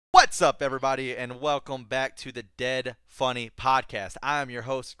What's up, everybody, and welcome back to the Dead Funny Podcast. I am your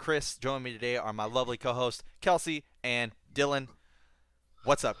host, Chris. Joining me today are my lovely co-hosts, Kelsey and Dylan.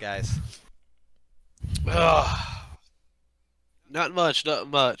 What's up, guys? Ugh, not much, not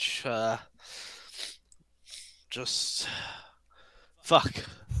much. Just fuck.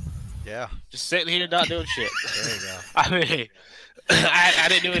 Yeah, Just sitting here not doing shit. there you go. I mean, I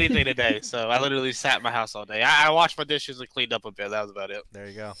didn't do anything today, so I literally sat in my house all day. I washed my dishes and cleaned up a bit. That was about it. There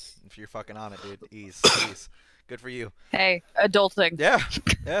you go. If you're fucking on it, dude, ease. Good for you. Hey, adulting.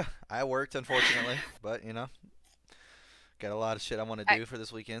 Yeah. I worked, unfortunately, but, got a lot of shit I want to do for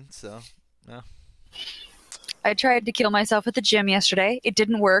this weekend, so, yeah. I tried to kill myself at the gym yesterday. It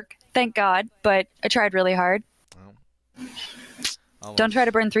didn't work, thank God, but I tried really hard. Well, Don't try to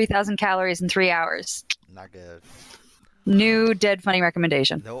almost. burn 3,000 calories in 3 hours. Not good. New Dead Funny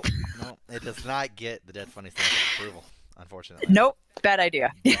recommendation. Nope. It does not get the Dead Funny stamp of approval, unfortunately. Nope, bad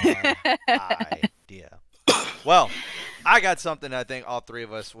idea. Bad idea. Well, I got something I think all three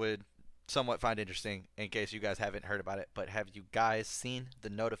of us would somewhat find interesting in case you guys haven't heard about it. But have you guys seen the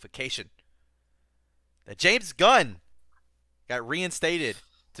notification that James Gunn got reinstated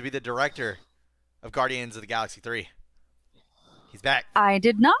to be the director of Guardians of the Galaxy 3? He's back. I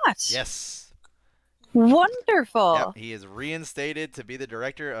did not. Yes. Wonderful. Yep, he is reinstated to be the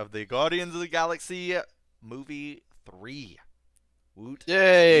director of the Guardians of the Galaxy movie 3. Woot.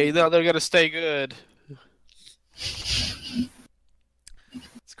 Yay! Now they're gonna stay good. It's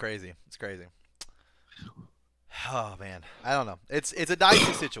crazy. Oh man, I don't know. It's a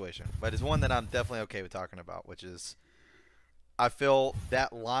dicey situation, but it's one that I'm definitely okay with talking about, which is I feel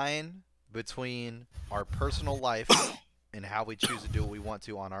that line between our personal life and how we choose to do what we want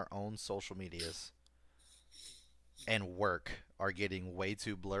to on our own social medias and work are getting way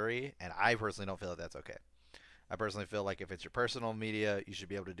too blurry, and I personally don't feel that that's okay. I personally feel like if it's your personal media, you should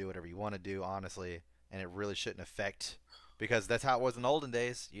be able to do whatever you want to do, honestly, and it really shouldn't affect, because that's how it was in the olden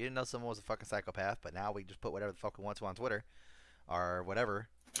days. You didn't know someone was a fucking psychopath, but now we just put whatever the fuck we want to on Twitter or whatever.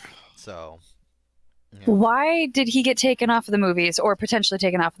 So, yeah. Why did he get taken off of the movies or potentially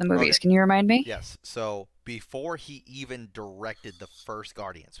taken off of the movies? Okay. Can you remind me? Yes. So before he even directed the first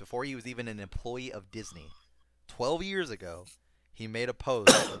Guardians, before he was even an employee of Disney, 12 years ago, he made a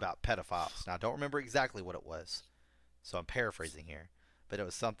post about pedophiles. Now, I don't remember exactly what it was, so I'm paraphrasing here, but it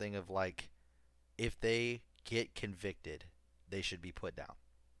was something of like, if they get convicted, they should be put down.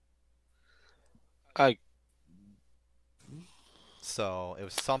 I So it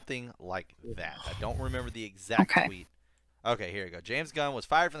was something like that. I don't remember the exact Okay. tweet. Okay, here we go. James Gunn was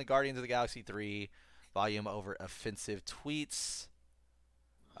fired from the Guardians of the Galaxy 3 volume over offensive tweets.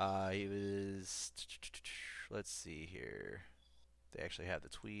 He was. Let's see here. They actually have the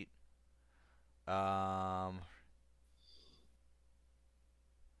tweet.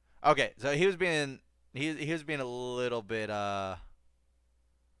 Okay, so he was being he was being a little bit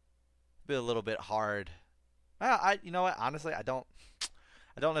hard. Well, you know what? Honestly, I don't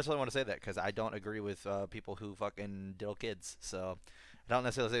necessarily want to say that because I don't agree with people who fucking diddle kids. So I don't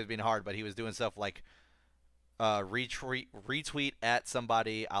necessarily say he was being hard, but he was doing stuff like retweet at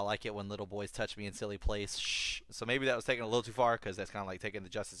somebody. I like it when little boys touch me in silly place. Shh. So maybe that was taken a little too far because that's kind of like taking the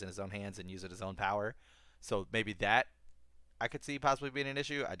justice in his own hands and using his own power. So maybe that I could see possibly being an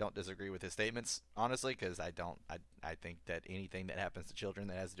issue. I don't disagree with his statements, honestly, because I think that anything that happens to children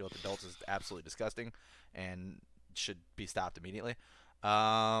that has to do with adults is absolutely disgusting and should be stopped immediately.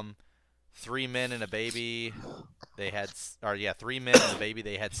 3 men and a baby they had, or yeah, 3 men and a baby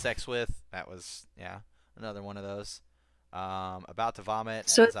they had sex with. That was, yeah, another one of those. About to vomit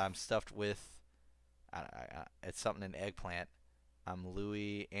So as I'm stuffed with, it's something in eggplant. I'm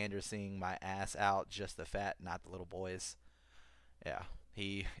Louis Andersoning my ass out, just the fat, not the little boys. Yeah,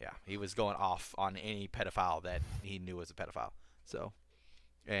 he was going off on any pedophile that he knew was a pedophile. So,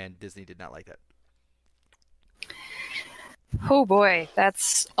 and Disney did not like that. Oh boy,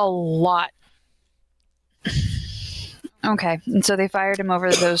 that's a lot. Okay, and so they fired him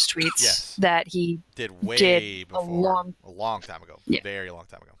over those tweets Yes. that he Did way Did a before, a long time ago, Yeah. very long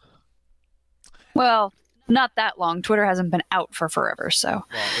time ago. Well, not that long. Twitter hasn't been out for forever, so.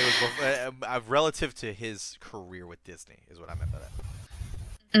 Well, it was relative to his career with Disney, is what I meant by that.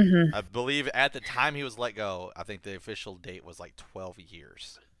 Mm-hmm. I believe at the time he was let go, I think the official date was like 12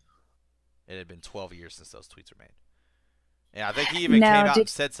 years. It had been 12 years since those tweets were made. And I think he even Now, came out did- and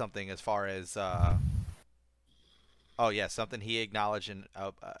said something as far as, oh yeah, something he acknowledged in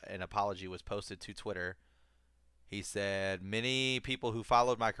an apology was posted to Twitter. He said, many people who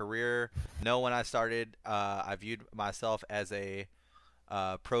followed my career know when I started, I viewed myself as a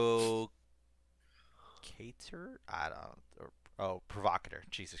procator? I don't Oh, provocateur.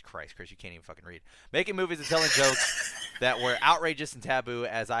 Jesus Christ, Chris, you can't even fucking read. Making movies and telling jokes that were outrageous and taboo.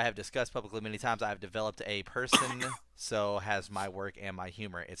 As I have discussed publicly many times, I have developed a person, so has my work and my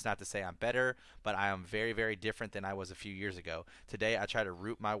humor. It's not to say I'm better, but I am very, very different than I was a few years ago. Today, I try to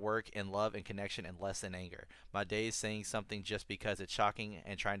root my work in love and connection and less in anger. My days saying something just because it's shocking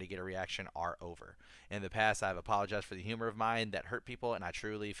and trying to get a reaction are over. In the past, I have apologized for the humor of mine that hurt people, and I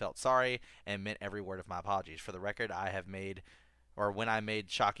truly felt sorry and meant every word of my apologies. For the record, when I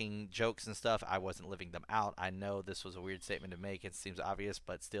made shocking jokes and stuff, I wasn't living them out. I know this was a weird statement to make. It seems obvious,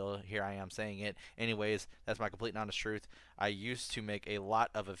 but still, here I am saying it. Anyways, that's my complete and honest truth. I used to make a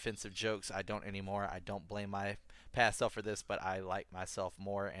lot of offensive jokes. I don't anymore. I don't blame my past self for this, but I like myself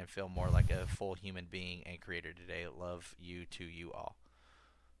more and feel more like a full human being and creator today. Love you to you all.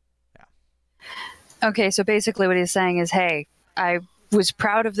 Yeah. Okay, so basically what he's saying is, hey, I was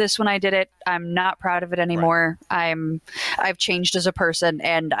proud of this when I did it. I'm not proud of it anymore. Right. I've changed as a person,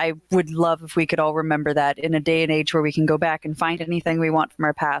 and I would love if we could all remember that in a day and age where we can go back and find anything we want from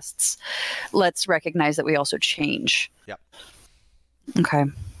our pasts. Let's recognize that we also change. Yep. Okay.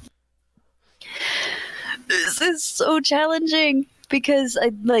 This is so challenging because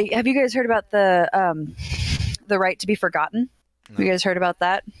have you guys heard about the right to be forgotten? No. Have you guys heard about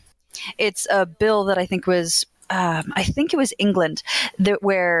that? It's a bill that I think was it was England,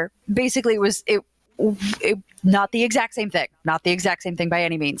 where basically it not the exact same thing by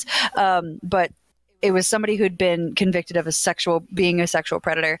any means, but it was somebody who'd been convicted of being a sexual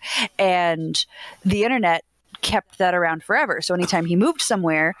predator, and the internet kept that around forever. So anytime he moved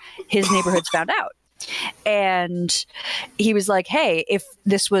somewhere, his neighborhoods found out, and he was like, "Hey, if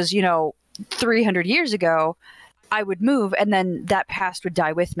this was 300 years ago, I would move, and then that past would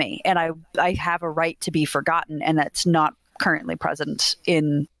die with me, and I have a right to be forgotten, and that's not currently present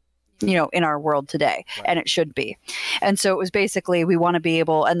in our world today, right. And it should be." And so it was basically, we want to be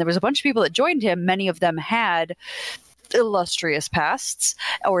able, and there was a bunch of people that joined him. Many of them had illustrious pasts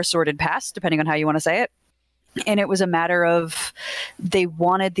or sordid pasts, depending on how you want to say it. And it was a matter of they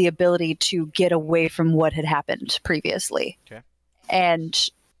wanted the ability to get away from what had happened previously. Okay. And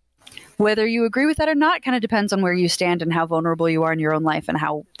whether you agree with that or not kind of depends on where you stand and how vulnerable you are in your own life and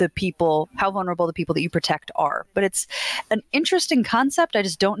how vulnerable the people that you protect are. But it's an interesting concept. I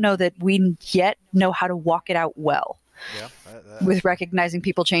just don't know that we yet know how to walk it out well. Yeah, with recognizing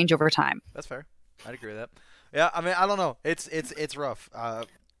people change over time. That's fair. I'd agree with that. Yeah, I mean, I don't know. It's rough.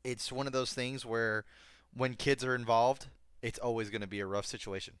 It's one of those things where when kids are involved, it's always going to be a rough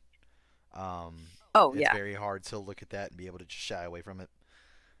situation. It's very hard to look at that and be able to just shy away from it.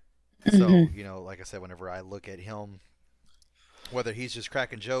 So, like I said, whenever I look at him, whether he's just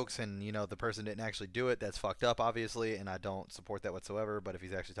cracking jokes and, the person didn't actually do it, that's fucked up, obviously, and I don't support that whatsoever. But if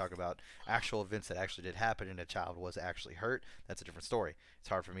he's actually talking about actual events that actually did happen and a child was actually hurt, that's a different story. It's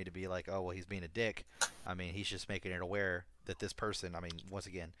hard for me to be like, oh, well, he's being a dick. I mean, he's just making it aware that this person, once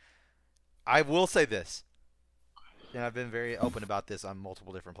again, I will say this, and I've been very open about this on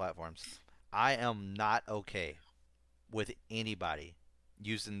multiple different platforms. I am not okay with anybody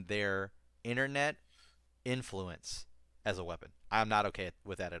using their internet influence as a weapon. I'm not okay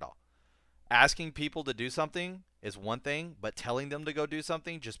with that at all. Asking people to do something is one thing, but telling them to go do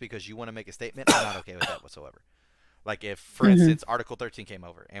something just because you want to make a statement, I'm not okay with that whatsoever. Like if, for instance, Article 13 came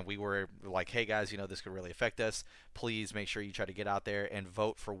over and we were like, hey guys, this could really affect us. Please make sure you try to get out there and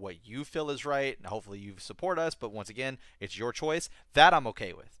vote for what you feel is right. And hopefully you support us. But once again, it's your choice. That I'm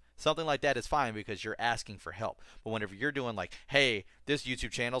okay with. Something like that is fine because you're asking for help. But whenever you're doing like, hey, this YouTube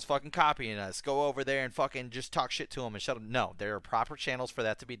channel's fucking copying us, go over there and fucking just talk shit to them and shut them. No, there are proper channels for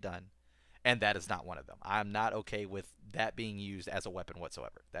that to be done. And that is not one of them. I'm not okay with that being used as a weapon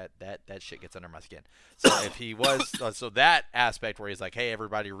whatsoever. That shit gets under my skin. So if he was, so that aspect where he's like, hey,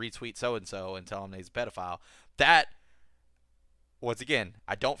 everybody retweet so-and-so and tell him he's a pedophile. That, once again,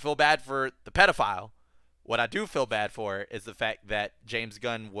 I don't feel bad for the pedophile. What I do feel bad for is the fact that James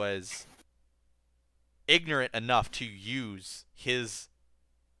Gunn was ignorant enough to use his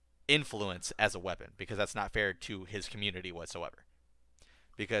influence as a weapon, because that's not fair to his community whatsoever.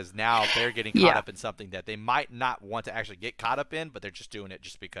 Because now they're getting caught up in something that they might not want to actually get caught up in, but they're just doing it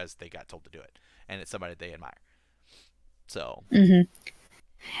just because they got told to do it. And it's somebody they admire. So.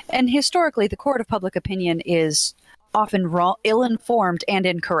 And historically, the court of public opinion is often wrong, ill-informed and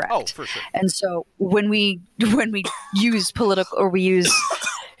incorrect. Oh, for sure. And so when we use political, or we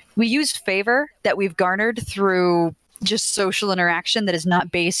use favor that we've garnered through just social interaction that is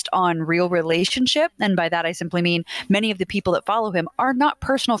not based on real relationship, and by that I simply mean many of the people that follow him are not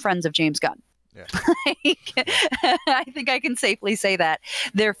personal friends of James Gunn. Yeah. I think I can safely say that.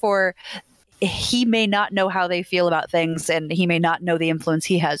 Therefore, he may not know how they feel about things, and he may not know the influence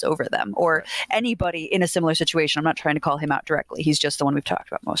he has over them, or anybody in a similar situation. I'm not trying to call him out directly. He's just the one we've talked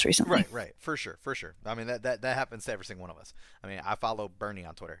about most recently. Right. For sure. I mean, that happens to every single one of us. I mean, I follow Bernie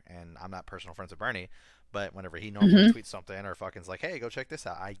on Twitter, and I'm not personal friends with Bernie, but whenever he normally tweets something or fucking's like, hey, go check this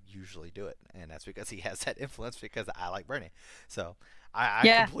out, I usually do it. And that's because he has that influence because I like Bernie. So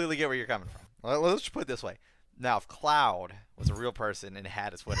I completely get where you're coming from. Well, let's just put it this way. Now, if Cloud was a real person and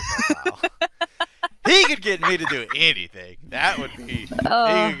had a Twitter profile, he could get me to do anything. That would be, he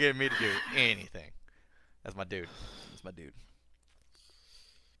could get me to do anything. That's my dude.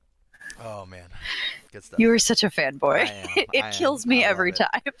 Oh, man. Good stuff. You are such a fanboy. It kills me every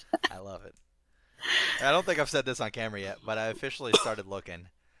time. I love it. I don't think I've said this on camera yet, but I officially started looking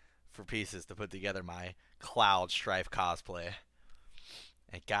for pieces to put together my Cloud Strife cosplay.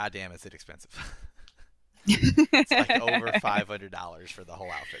 And goddamn, is it expensive. It's like over $500 for the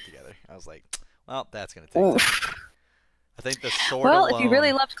whole outfit together. I was like, well, that's going to take time. I think the sword alone, if you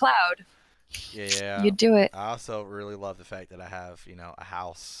really loved Cloud, you'd do it. I also really love the fact that I have, a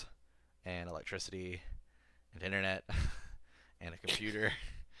house and electricity and internet and a computer.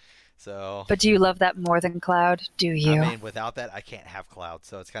 So, but do you love that more than Cloud? Do you? I mean, without that, I can't have Cloud.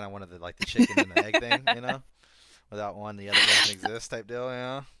 So it's kind of one of the the chicken and the egg thing, Without one, the other doesn't exist type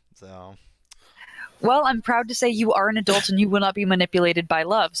deal, So. Well, I'm proud to say you are an adult and you will not be manipulated by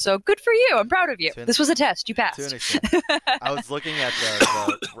love. So good for you. I'm proud of you. This was a test. You passed. To an extent. I was looking at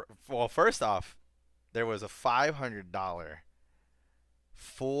well, first off, there was a $500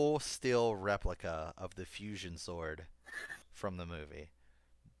 full steel replica of the fusion sword from the movie.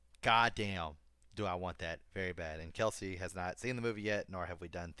 Goddamn, do I want that very bad. And Kelsey has not seen the movie yet, nor have we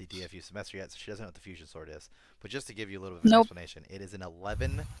done the DFU semester yet, so she doesn't know what the fusion sword is. But just to give you a little bit of an explanation, it is an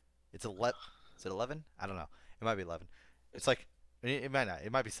 11. Is it 11? I don't know. It might be 11. It's like, it might not.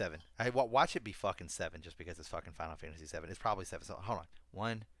 It might be 7. Watch it be fucking 7 just because it's fucking Final Fantasy 7. It's probably 7. So hold on.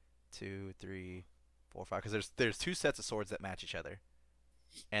 1, 2, 3, 4, 5. Because there's 2 sets of swords that match each other.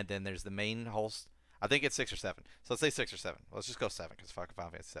 And then there's the main I think it's 6 or 7. So let's say 6 or 7. Let's just go 7 because fucking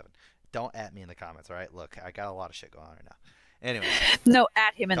Final Fantasy 7. Don't at me in the comments, all right? Look, I got a lot of shit going on right now. Anyways. No,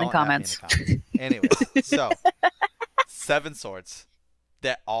 at him in the comments. Anyways, so 7 swords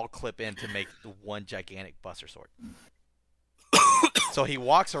that all clip in to make the one gigantic Buster Sword. So he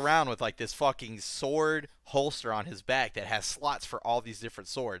walks around with this fucking sword holster on his back that has slots for all these different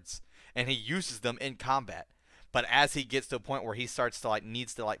swords, and he uses them in combat. But as he gets to a point where he starts to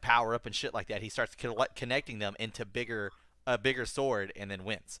needs to power up and shit like that, he starts connecting them into a bigger sword and then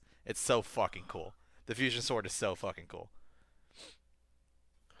wins. It's so fucking cool. The fusion sword is so fucking cool.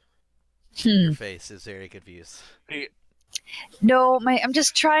 Your face is very confused. No, I'm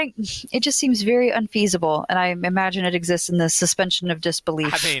just trying. It just seems very unfeasible, and I imagine it exists in the suspension of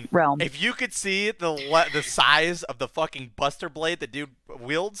disbelief realm. If you could see the size of the fucking Buster Blade the dude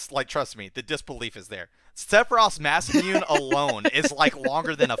wields, trust me, the disbelief is there. Sephiroth's Masamune alone is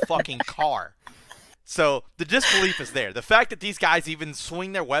longer than a fucking car. So the disbelief is there. The fact that these guys even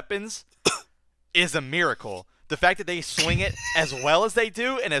swing their weapons is a miracle. The fact that they swing it as well as they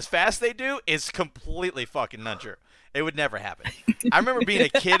do and as fast as they do is completely fucking untrue. It would never happen. I remember being a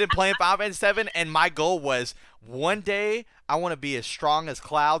kid and playing Final Fantasy 7, and my goal was one day I want to be as strong as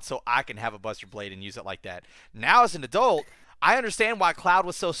Cloud so I can have a Buster Blade and use it like that. Now as an adult, I understand why Cloud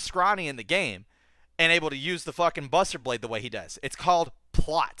was so scrawny in the game and able to use the fucking Buster Blade the way he does. It's called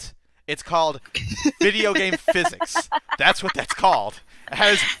plot. It's called video game physics. That's what that's called. It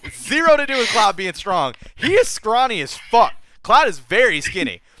has zero to do with Cloud being strong. He is scrawny as fuck. Cloud is very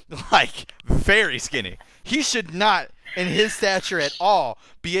skinny. Very skinny. He should not, in his stature at all,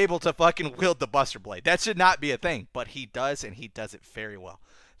 be able to fucking wield the Buster Blade. That should not be a thing. But he does, and he does it very well.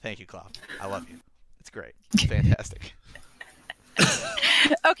 Thank you, Cloud. I love you. It's great. It's fantastic.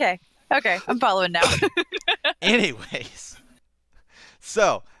 Okay. I'm following now. Anyways.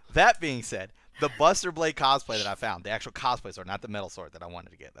 So, that being said, the Buster Blade cosplay that I found, the actual cosplay sword, not the metal sword that I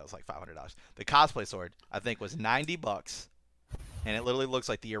wanted to get, that was $500. The cosplay sword, I think, was $90, and it literally looks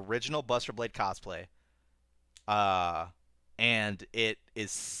like the original Buster Blade cosplay. And it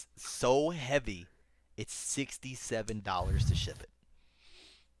is so heavy, it's $67 to ship it.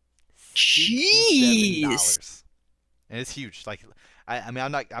 Jeez. And it's huge. I mean,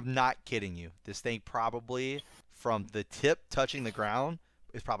 I'm not kidding you. This thing probably, from the tip touching the ground,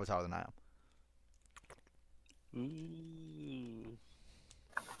 is probably taller than I am.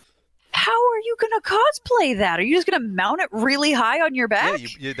 How are you gonna cosplay that? Are you just gonna mount it really high on your back?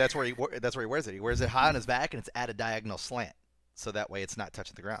 Yeah, that's where he wears it. He wears it high on his back, and it's at a diagonal slant, so that way it's not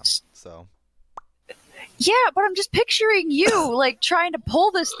touching the ground. So Yeah, but I'm just picturing you like trying to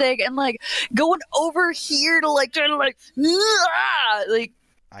pull this thing and like going over here to like try to like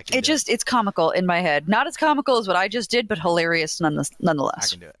I can it do just it's comical in my head. Not as comical as what I just did, but hilarious I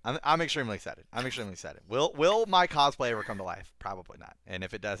nonetheless. can do it. I'm extremely excited. Will my cosplay ever come to life? Probably not. And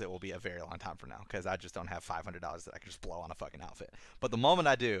if it does, it will be a very long time from now because I just don't have $500 that I can just blow on a fucking outfit. But the moment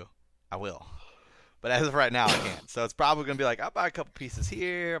I do, I will. But as of right now, I can't. So it's probably gonna be like I'll buy a couple pieces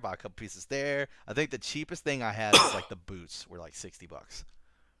here, buy a couple pieces there. I think the cheapest thing I had is like the boots were like $60.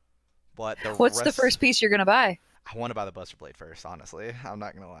 But What's the first piece you're gonna buy? I want to buy the Buster Blade first, honestly. I'm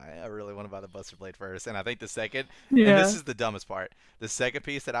not going to lie. I really want to buy the Buster Blade first. And I think the second, and this is the dumbest part, the second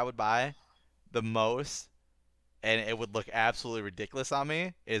piece that I would buy the most, and it would look absolutely ridiculous on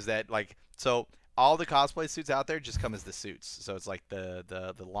me, is that, like, so all the cosplay suits out there just come as the suits. So it's like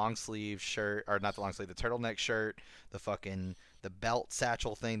the long sleeve shirt, or not the long sleeve, the turtleneck shirt, the belt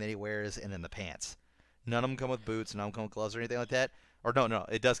satchel thing that he wears, and then the pants. None of them come with boots, none of them come with gloves or anything like that. Or no,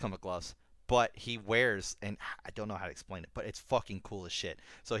 it does come with gloves. But he wears, and I don't know how to explain it, but it's fucking cool as shit.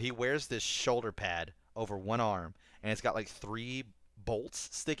 So he wears this shoulder pad over one arm, and it's got like 3 bolts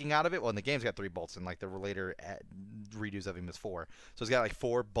sticking out of it. Well, in the game's got 3 bolts, and like the later redos of him is 4. So it's got like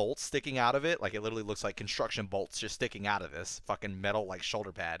 4 bolts sticking out of it. Like it literally looks like construction bolts just sticking out of this fucking metal like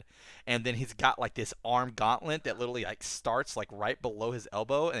shoulder pad. And then he's got like this arm gauntlet that literally like starts like right below his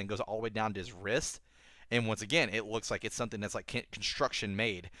elbow and goes all the way down to his wrist. And once again, it looks like it's something that's like construction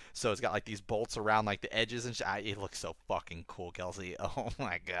made. So it's got like these bolts around like the edges and shit. It looks so fucking cool, Kelsey. Oh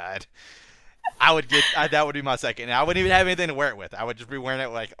my god. That would be my second. And I wouldn't even have anything to wear it with. I would just be wearing it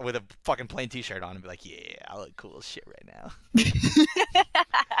like with a fucking plain t-shirt on and be like, yeah, I look cool as shit right now.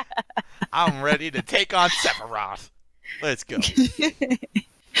 I'm ready to take on Sephiroth. Let's go. The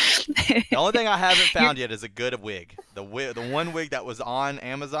only thing I haven't found yet is a good wig. The one wig that was on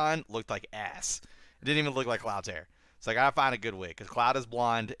Amazon looked like ass. It didn't even look like Cloud's hair. So I gotta find a good wig because Cloud is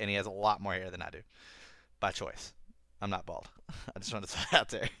blonde and he has a lot more hair than I do, by choice. I'm not bald. I just wanted to throw that out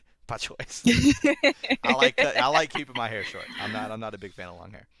there by choice. I like keeping my hair short. I'm not a big fan of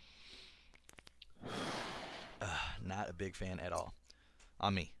long hair. Not a big fan at all.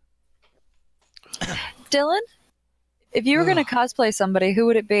 On me. Dylan, if you were gonna cosplay somebody, who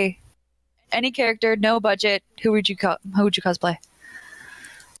would it be? Any character, no budget. Who would you cosplay?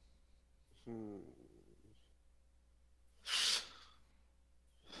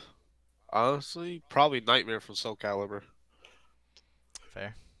 Honestly, probably Nightmare from Soul Calibur.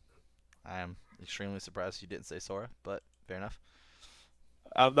 Fair. I am extremely surprised you didn't say Sora, but fair enough.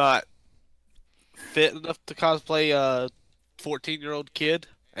 I'm not fit enough to cosplay a 14-year-old kid,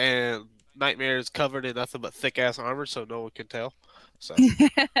 and Nightmare is covered in nothing but thick-ass armor, so no one can tell. So.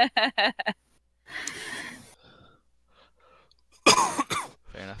 Fair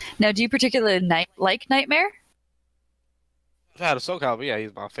enough. Now, do you particularly like Nightmare? Out of Soul Calibur, yeah,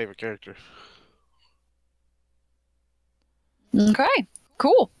 he's my favorite character. Okay,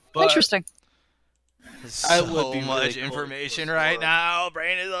 cool. But Interesting. So much information right now.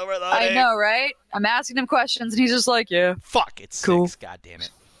 Brain is overloaded. I know, right? I'm asking him questions, and he's just like, yeah. Fuck, it's Cool. 6. God damn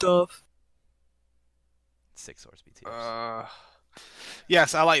it. Stuff. 6 Swords BTS.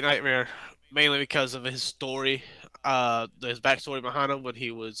 Yes, I like Nightmare mainly because of his story, his backstory behind him when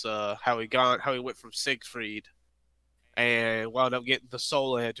he was how he went from Siegfried and wound up getting the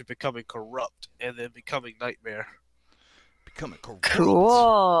Soul Edge and becoming corrupt, and then becoming Nightmare. Becoming corrupt.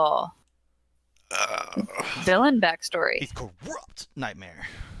 Cool. Villain backstory. He's corrupt. Nightmare.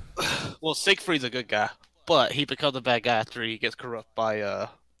 Well, Siegfried's a good guy, but he becomes a bad guy after he gets corrupt by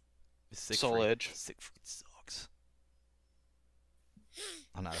Soul Edge. Siegfried sucks.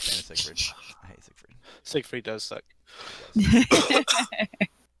 I'm not a fan of Siegfried. I hate Siegfried. Siegfried does suck.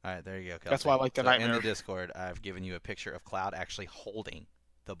 All right, there you go, Kelsey. That's why I like the Nightmare. In the Discord, I've given you a picture of Cloud actually holding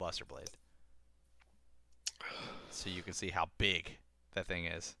the Buster Blade. So you can see how big that thing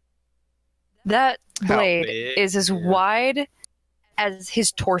is. That How blade big? is as wide as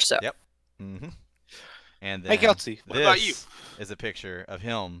his torso. Yep. Mm-hmm. And then Hey, Kelsey, what about you? this is a picture of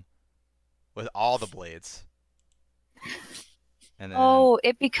him with all the blades. And then, Oh,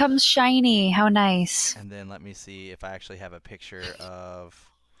 it becomes shiny. How nice. and then let me see if I actually have a picture of...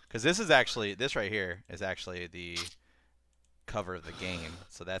 Because this right here is actually the cover of the game.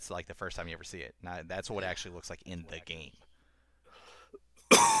 So that's like the first time you ever see it. Now, that's what it actually looks like in the game.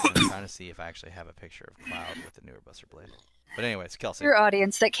 And I'm trying to see if I actually have a picture of Cloud with the newer Buster Blade. But anyways, Kelsey. Your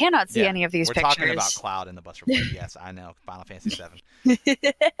audience that cannot see Yeah, any of these we're pictures. talking about Cloud and the Buster Blade. Yes, I know. Final Fantasy VII.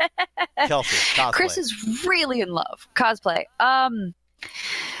 Kelsey, cosplay. Chris is really in love. Cosplay. I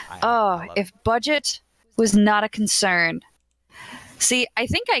love it. If budget was not a concern. See, I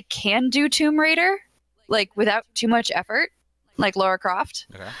think I can do Tomb Raider. like without too much effort, like Lara Croft.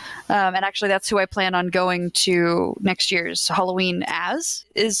 Okay. And actually, that's who I plan on going to next year's Halloween as,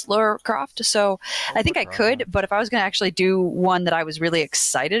 is Lara Croft. So I think I could, but if I was going to actually do one that I was really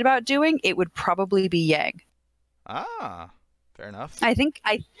excited about doing, it would probably be Yang. Ah, fair enough. I think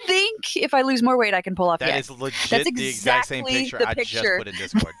if I lose more weight, I can pull off That Yang. is legit That's the exact same exactly picture the I just picture. put in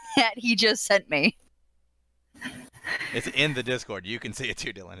Discord. That he just sent me. It's in the Discord. You can see it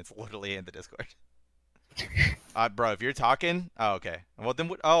too, Dylan. It's literally in the Discord. Bro, if you're talking, oh, okay. Well,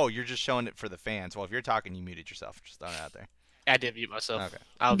 then, oh, you're just showing it for the fans. Well, if you're talking, you muted yourself. Just throwing it out there. I did mute myself. Okay.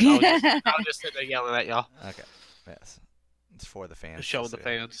 I was just sitting there yelling at y'all. Okay. Yes. It's for the fans. Showing Just the so-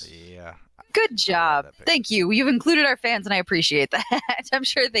 fans. Yeah. Good job. that picture. Thank you. You've included our fans, and I appreciate that. I'm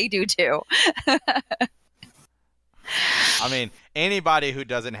sure they do too. I mean, anybody who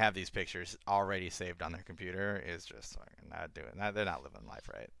doesn't have these pictures already saved on their computer is just fucking not doing that. They're not living life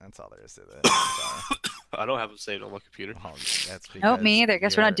right. That's all there is to it. Sorry. I don't have them saved on my computer. Well, that's because Nope, me either.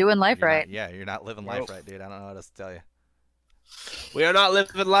 Guess we're not doing life you're not- right. yeah, you're not living life right, dude. I don't know what else to tell you. We are not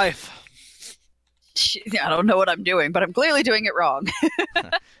living life. I don't know what I'm doing, but I'm clearly doing it wrong.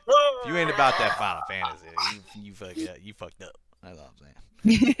 If you ain't about that Final Fantasy, you fucked up. That's all I'm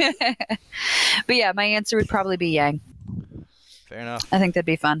saying. But yeah, my answer would probably be Yang. Fair enough. I think that'd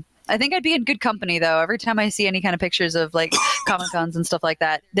be fun. I think I'd be in good company though. Every time I see any kind of pictures of like Comic Cons and stuff like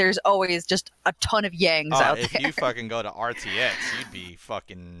that, there's always just a ton of Yangs out If there. you fucking go to RTX, you'd be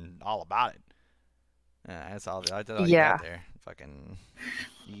fucking all about it. Yeah, that's all you Yeah. got there. Fucking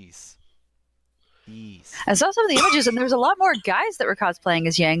ease. I saw some of the images, and there was a lot more guys that were cosplaying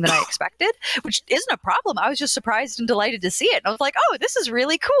as Yang than I expected, which isn't a problem. I was just surprised and delighted to see it. And I was like, oh, this is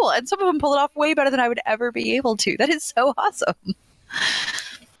really cool. And some of them pull it off way better than I would ever be able to. That is so awesome.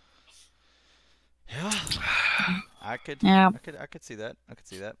 Yeah. I could see that. I could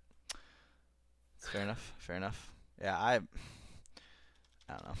see that. It's fair enough. Fair enough. Yeah, I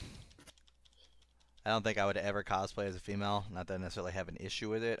don't know. I don't think I would ever cosplay as a female. Not that I necessarily have an issue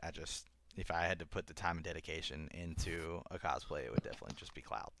with it. If I had to put the time and dedication into a cosplay, it would definitely just be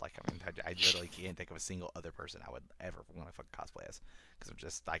Cloud. Like, I mean, I literally can't think of a single other person I would ever want to fucking cosplay as. Because I'm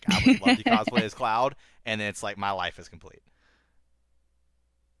just, like, I would love to cosplay as Cloud, and then it's like my life is complete.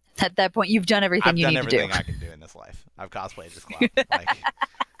 At that point, you've done everything I've you done need everything to do. I can do in this life. I've cosplayed as Cloud. Like,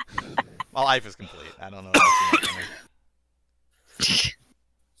 my life is complete. I don't know what else you want from me.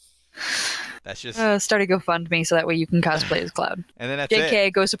 That's just Start a GoFundMe so that way you can cosplay as Cloud. and then that's it.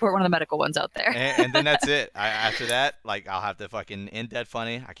 JK, go support one of the medical ones out there. And then that's it. After that, like, I'll have to fucking end Dead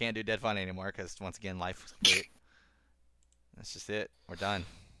Funny. I can't do Dead Funny anymore because, once again, life is complete. That's just it. We're done.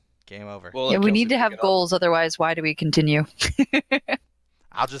 Game over. Well, Yeah, we Kelsey, need to pick have it up. goals, otherwise, why do we continue?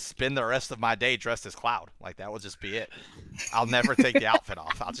 I'll just spend the rest of my day dressed as Cloud. Like, that will just be it. I'll never take the outfit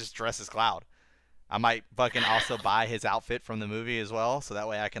off. I'll just dress as Cloud. I might fucking also buy his outfit from the movie as well, so that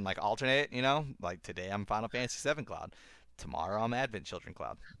way I can, like, alternate, you know? Like, today I'm Final Fantasy VII Cloud. Tomorrow I'm Advent Children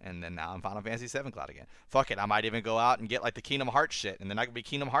Cloud. And then now I'm Final Fantasy VII Cloud again. Fuck it, I might even go out and get, like, the Kingdom Hearts shit, and then I could be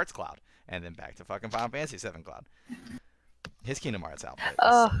Kingdom Hearts Cloud. And then back to fucking Final Fantasy VII Cloud. His Kingdom Hearts outfit is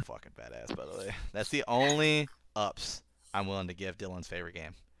so fucking badass, by the way. That's the only ups I'm willing to give Dylan's favorite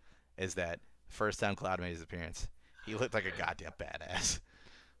game, is that first time Cloud made his appearance, he looked like a goddamn badass.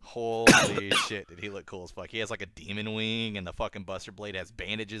 Holy shit, did he look cool as fuck. He has like a demon wing, and the fucking Buster Blade has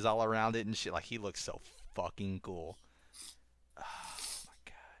bandages all around it and shit. Like, he looks so fucking cool. Oh my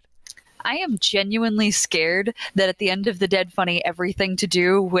god. I am genuinely scared that at the end of the Dead Funny, everything to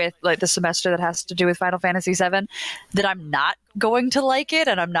do with like the semester that has to do with Final Fantasy VII, that I'm not going to like it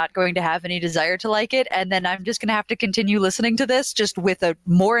and I'm not going to have any desire to like it, and then I'm just going to have to continue listening to this just with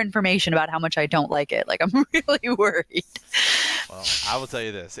more information about how much I don't like it. Like, I'm really worried. Well, I will tell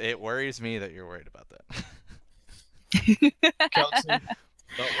you this. It worries me that you're worried about that. Kelsey,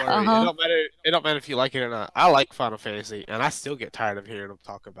 don't worry. Uh-huh. It don't matter if you like it or not. I like Final Fantasy, and I still get tired of hearing them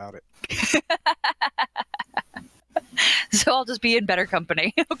talk about it. So I'll just be in better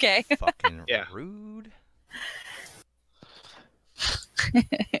company. Okay. Fucking Yeah. rude.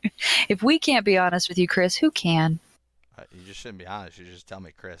 If we can't be honest with you, Chris, who can? You just shouldn't be honest. You just tell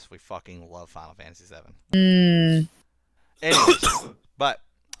me, Chris, we fucking love Final Fantasy VII. Mm. Anyways, but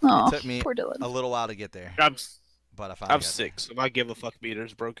Oh, it took me poor Dylan. a little while to get there. I'm But I finally I'm got sick, so my give a fuck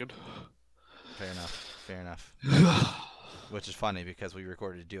meter's broken. there. Fair enough. Fair enough. Which is funny because we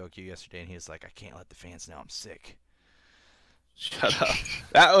recorded a DOQ yesterday, and he was like, I can't let the fans know I'm sick. Shut up.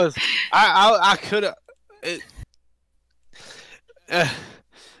 That was I could have it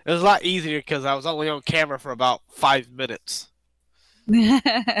was a lot easier because I was only on camera for about 5 minutes. Then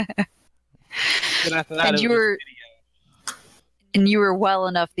after that, And it you was were- video. And you were well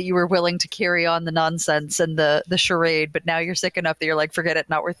enough that you were willing to carry on the nonsense and the charade, but now you're sick enough that you're like, forget it,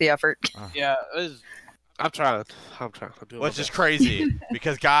 not worth the effort. Yeah, I'm trying. I'm doing Which my is best. crazy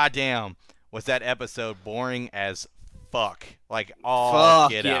because goddamn was that episode boring as fuck. Like all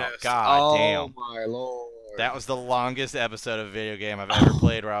Fuck get yes. out. God damn. Oh my lord. That was the longest episode of a video game I've ever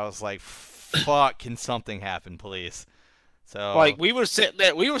played where I was like, fuck, can something happen, please? So Like we were sitting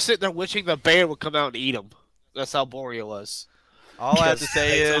there wishing the bear would come out and eat him. That's how boring it was. all I have to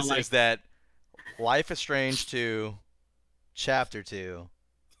say It's not is that Life is Strange 2, Chapter 2.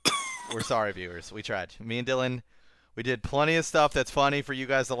 We're sorry, viewers. We tried. Me and Dylan, we did plenty of stuff that's funny for you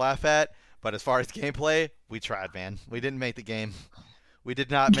guys to laugh at, but as far as gameplay, we tried, man. We didn't make the game. We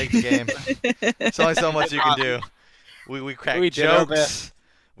did not make the game. There's only so much you can do. We cracked We did our jokes. best.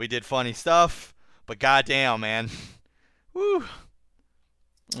 We did funny stuff, but goddamn, man. Woo.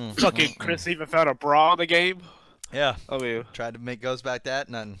 Fucking Chris even found a bra in the game. Yeah. I mean, Tried to make Ghost back that,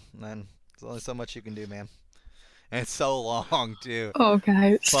 none. There's only so much you can do, man. And it's so long, too. Oh,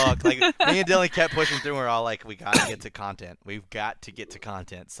 guys. Fuck. Like, me and Dylan kept pushing through. We're all like, we gotta get to content. We've got to get to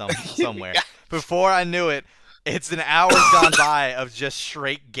content somewhere. Before I knew it, it's an hour gone by of just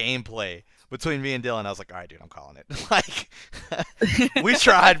straight gameplay between me and Dylan. I was like, all right, dude, I'm calling it. Like, we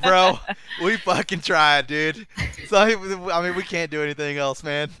tried, bro. We fucking tried, dude. So, I mean, we can't do anything else,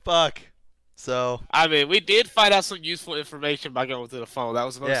 man. Fuck. So, I mean, we did find out some useful information by going through the phone. That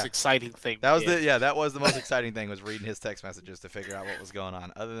was the most Yeah. exciting thing. that was we did. that was the most exciting thing, was reading his text messages to figure out what was going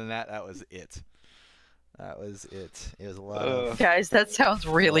on. Other than that, that was it. That was it. It was a lot of, Guys, that sounds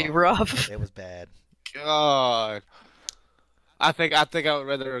really Oh. rough. it was bad. God. I think I would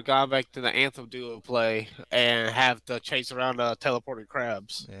rather have gone back to the Anthem duo play and have to chase around teleporting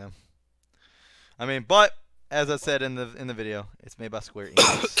crabs. Yeah. I mean, but as I said in the video, it's made by Square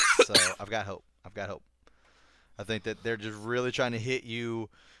Enix, so I've got hope. I think that they're just really trying to hit you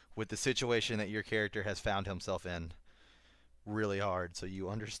with the situation that your character has found himself in really hard, so you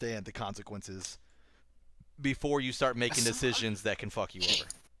understand the consequences before you start making decisions that can fuck you over.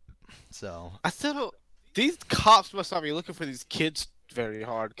 So, I still don't. These cops must not be looking for these kids very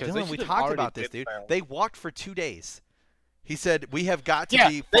hard. Cause they Dylan, we should have talked already about this, been dude. found. They walked for 2 days. He said we have got to Yeah,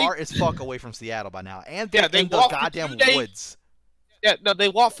 be they- far as fuck away from Seattle by now, and Yeah, they're they in the walked for goddamn 2 days. woods. Yeah, no, they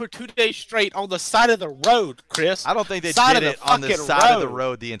walked for 2 days straight on the side of the road, Chris. I don't think they Side did of it the on the fucking side of the road.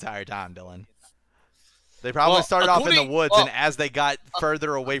 road the entire time, Dylan. They probably Well, started off in the according- woods, well, and as they got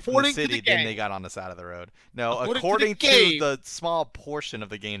further away from the according to the city, then game- they got on the side of the road. No, According to the according to game- the small portion of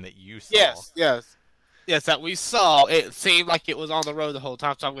the game that you saw. Yes, that we saw. It seemed like it was on the road the whole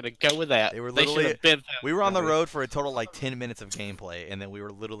time, so I'm going to go with that. They were should literally- have been. We were on the road for a total like 10 minutes of gameplay, and then we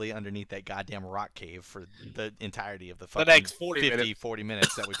were literally underneath that goddamn rock cave for the entirety of the fucking next 40 40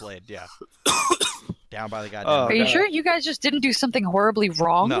 minutes that we played. Yeah. Down by the Oh, goddamn Are you road. sure you guys just didn't do something horribly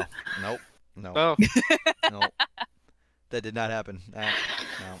wrong? No. Nope. No. Oh, No. That did not happen.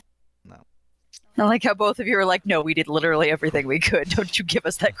 No. I like how both of you are like, no, we did literally everything we could. Don't you give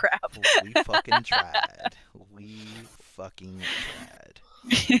us that crap. We fucking tried. We fucking tried.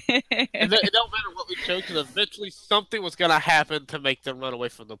 it don't matter what we chose, because eventually something was going to happen to make them run away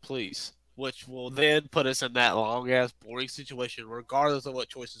from the police, which will then put us in that long-ass, boring situation, regardless of what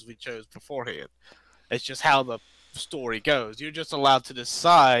choices we chose beforehand. It's just how the story goes. You're just allowed to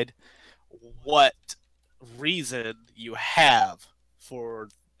decide what reason you have for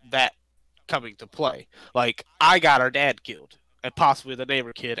that coming to play. Like, I got our dad killed, and possibly the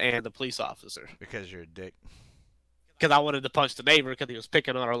neighbor kid and the police officer, Because you're a dick. because I wanted to punch the neighbor because he was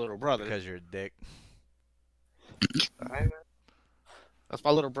picking on our little brother. Because you're a dick. That's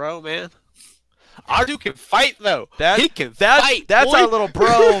my little bro, man. Our dude can fight though. He can fight. That's boy. our little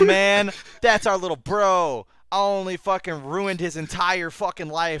bro, man. That's our little bro. I only fucking ruined his entire fucking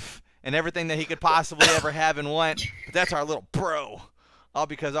life and everything that he could possibly ever have and want. But that's our little bro. All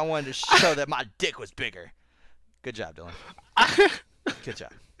because I wanted to show that my dick was bigger. Good job, Dylan. Good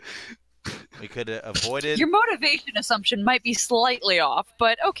job. We could have avoided. Your motivation assumption might be slightly off,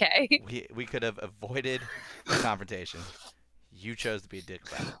 but okay. We could have avoided the confrontation. You chose to be a dick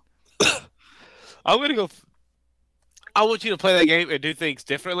about it. I'm gonna go. I want you to play that game and do things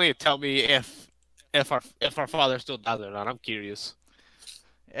differently, and tell me if our father still does it or not. I'm curious.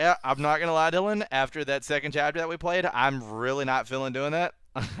 Yeah, I'm not gonna lie, Dylan. After that second chapter that we played, I'm really not feeling doing that.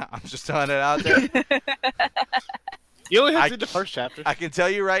 I'm just throwing it out there. You only have I- to do the first chapter. I can tell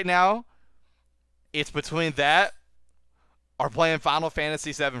you right now, it's between that or playing Final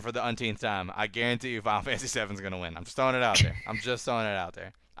Fantasy VII for the umpteenth time. I guarantee you Final Fantasy VII is going to win. I'm just throwing it out there. I'm just throwing it out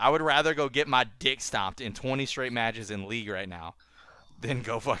there. I would rather go get my dick stomped in 20 straight matches in League right now than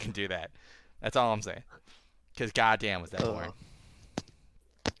go fucking do that. That's all I'm saying. Because goddamn was that boring.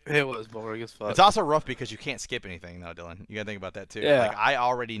 It was boring as fuck. It's also rough because you can't skip anything, though, Dylan. You gotta think about that too. Yeah. Like I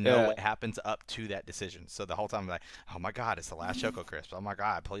already know Yeah. what happens up to that decision, so the whole time I'm like, oh my god, it's the last Choco Crisp. Oh my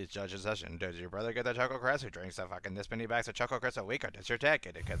god, please judge the session. Does your brother get the Choco Crisp? Who drinks the fucking this many bags of Choco Crisp a week, or does your dad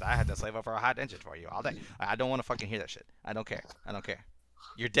get it? Because I had to slave up for a hot engine for you all day. I don't want to fucking hear that shit. I don't care. I don't care.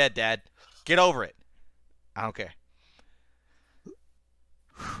 You're dead, Dad. Get over it. I don't care.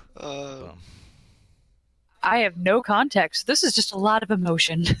 Boom. I have no context. This is just a lot of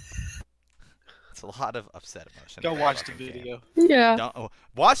emotion. It's a lot of upset emotion. Go I watch the fucking can't. video. Yeah.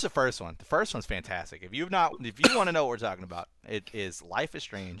 Watch the first one. The first one's fantastic. If you want to know what we're talking about, it is Life is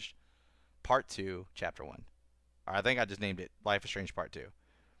Strange, Part 2, Chapter 1. Or I think I just named it Life is Strange Part 2.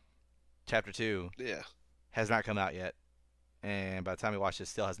 Chapter 2 Yeah. has not come out yet, and by the time we watch this,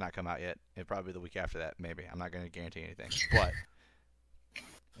 still has not come out yet. It'll probably be the week after that, maybe. I'm not going to guarantee anything, but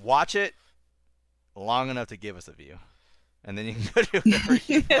watch it long enough to give us a view, and then you can go do whatever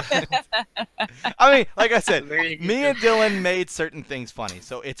you want. I mean, like I said, me and Dylan made certain things funny,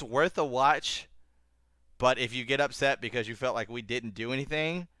 so it's worth a watch. But if you get upset because you felt like we didn't do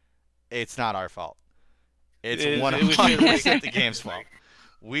anything, it's not our fault. It's It was 100% the game's fault.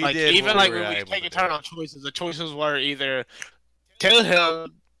 We Like did even what like we were when we able take to a turn do. on choices, the choices were either tell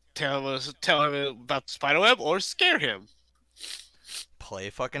him about the spiderweb or scare him. Play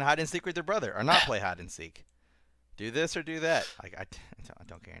fucking hide and seek with your brother, or not play hide and seek. Do this or do that. Like I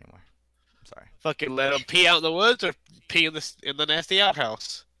don't care anymore. I'm sorry. Fucking let him pee out in the woods or pee in the nasty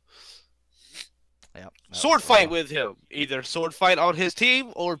outhouse. Yep. Sword fight with him. Either sword fight on his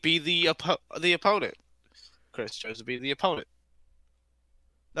team or be the opponent. Chris chose to be the opponent,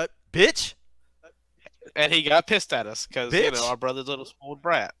 bitch. and he got pissed at us because Bitch. our brother's a little spoiled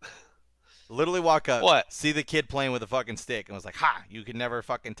brat. Literally walk up, What? see the kid playing with a fucking stick, and was like, "Ha! You can never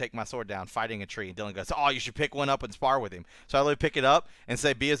fucking take my sword down fighting a tree." And Dylan goes, "Oh, you should pick one up and spar with him." So I literally pick it up and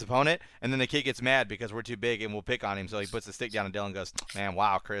say, "Be his opponent," and then the kid gets mad because we're too big and we'll pick on him. So he puts the stick down, and Dylan goes, "Man,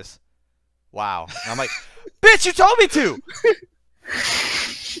 wow, Chris, wow." And I'm like, "Bitch, you told me to."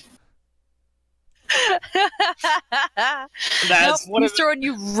 That's Nope, one he's of the, throwing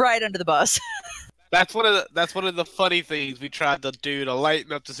you right under the bus. that's one of the funny things we tried to do to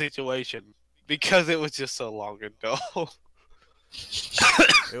lighten up the situation because it was just so long ago.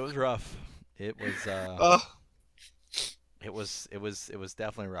 It was rough. It was Uh, it was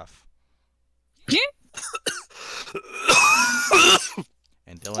definitely rough.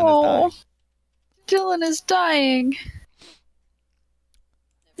 And Dylan is dying. Oh, Dylan is dying.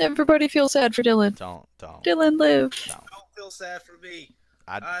 Everybody feel sad for Dylan. Don't. Dylan live. Don't feel sad for me.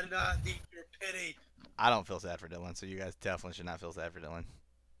 I I not need your pity. I don't feel sad for Dylan, so you guys definitely should not feel sad for Dylan.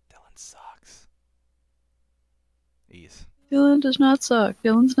 Dylan sucks. Ease. Dylan does not suck.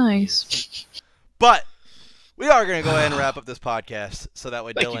 Dylan's nice. But we are going to go ahead and wrap up this podcast so that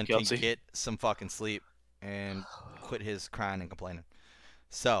way Thank you, Dylan can Kelsey. get some fucking sleep and quit his crying and complaining.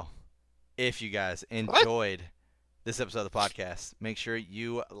 So, if you guys enjoyed this episode of the podcast, make sure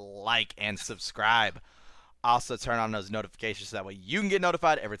you like and subscribe. Also, turn on those notifications so that way you can get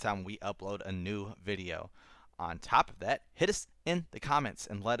notified every time we upload a new video. On top of that, hit us in the comments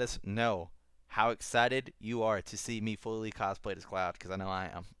and let us know how excited you are to see me fully cosplayed as Cloud, because I know I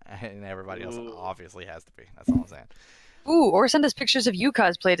am, and everybody else Ooh. obviously has to be. That's all I'm saying. Ooh, or send us pictures of you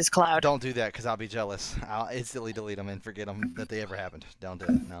cosplayed as Cloud. Don't do that, because I'll be jealous. I'll instantly delete them and forget them that they ever happened. Don't do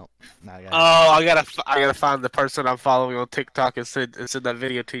it. No. Not again. Oh, I gotta find the person I'm following on TikTok and send that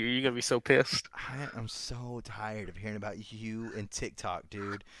video to you. You're gonna be so pissed. I am so tired of hearing about you and TikTok,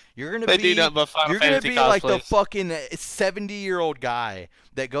 dude. You're gonna They be do nothing but Final you're gonna Fantasy be like the cosplays. fucking 70-year-old guy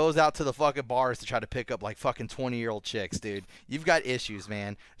that goes out to the fucking bars to try to pick up like fucking 20-year-old chicks, dude. You've got issues,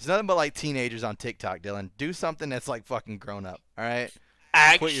 man. There's nothing but like teenagers on TikTok, Dylan. Do something that's like fucking grown up, all right?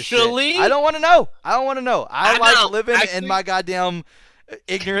 Quit your shit. Actually, I don't want to know. I don't want to know. I I like know. living in Actually- my goddamn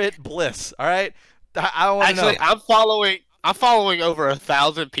ignorant bliss, all right? I don't want to know. Actually, I'm following over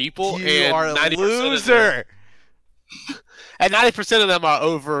 1,000 people, You and are a 90% loser. And 90% of them are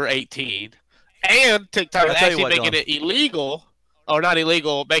over 18. And TikTok I'll is tell you actually what, making Dylan. it illegal, or not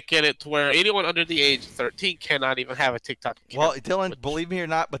illegal, making it to where anyone under the age of 13 cannot even have a TikTok account. Well, Dylan, believe me or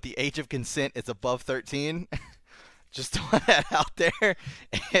not, but the age of consent is above 13. Just throwing that out there.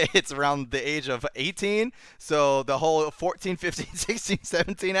 It's around the age of 18. So the whole 14, 15, 16,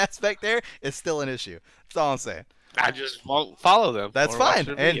 17 aspect there is still an issue. That's all I'm saying. I just won't follow them. That's or watch fine.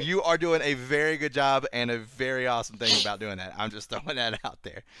 their And videos. you are doing a very good job and a very awesome thing about doing that. I'm just throwing that out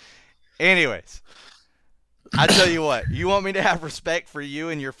there. Anyways, I tell you what, you want me to have respect for you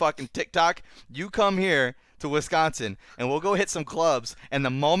and your fucking TikTok? You come here to Wisconsin and we'll go hit some clubs, and the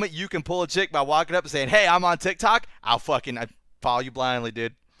moment you can pull a chick by walking up and saying, "Hey, I'm on TikTok," I follow you blindly,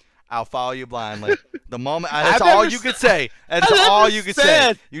 dude. I'll follow you blindly. The moment I've that's all never you could s- say. That's I've all never you could say.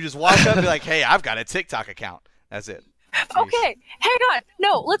 said- You just walk up and be like, "Hey, I've got a TikTok account." That's it. Jeez. Okay, hang on.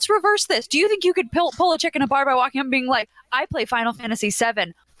 No, let's reverse this. Do you think you could pull a chick in a bar by walking up and being like, I play Final Fantasy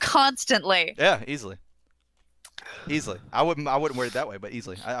VII constantly? Yeah, easily. Easily. I wouldn't word it that way, but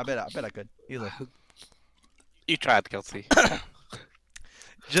easily. I bet I could. Easily. You tried, Kelsey.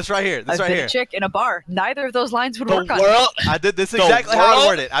 Just right here. This I've right been here. a chick in a bar. Neither of those lines would The work on world, I did this the exactly how I world-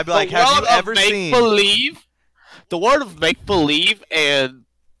 word it. I'd be the like, "Have you world of ever seen?" make-believe, the world of make-believe and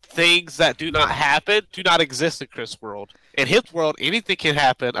things that do not happen do not exist in Chris' world. In his world, anything can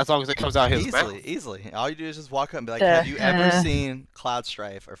happen as long as it comes out his mouth. Easily. All you do is just walk up and be like, "Have you ever seen Cloud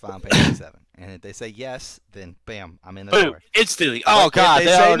Strife or Final Fantasy VII?" And if they say yes, then bam, I'm in the Boom! door. Instantly. But Oh if God! they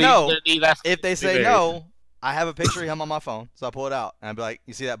They say already, no- they need that- If they say very- no, I have a picture of him on my phone, so I pull it out and I'd be like,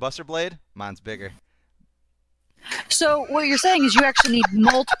 "You see that Buster Blade? Mine's bigger." So what you're saying is you actually need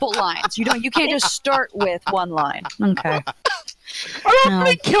multiple lines. You can't just start with one line. Okay. I don't No.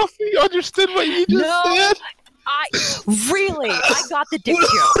 think Kelsey understood what you just No. said. I got the dick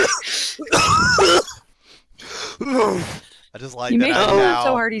joke. I just like You that make I him now.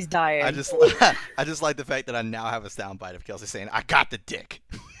 so hard he's dying. I just like the fact that I now have a soundbite of Kelsey saying, "I got the dick."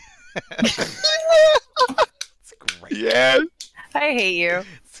 It's great. Yeah. I hate you.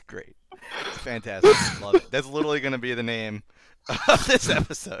 It's great. It's fantastic. Love it. That's literally going to be the name of this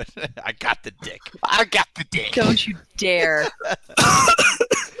episode. I got the dick. I got the dick. Don't you dare.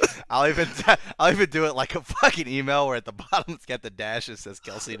 I'll even do it like a fucking email where at the bottom it's got the dash and says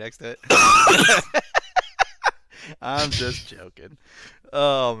Kelsey next to it. I'm just joking.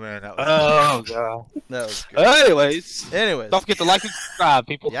 Oh man, that was great. Anyways, Anyways, don't forget to like and subscribe,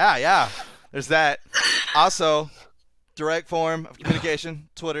 people. yeah. There's that. Also, direct form of communication,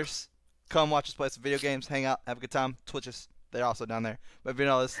 Twitters. Come watch us play some video games, hang out, have a good time. Twitches, they're also down there. But if you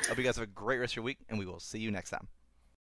know this, I hope you guys have a great rest of your week, and we will see you next time.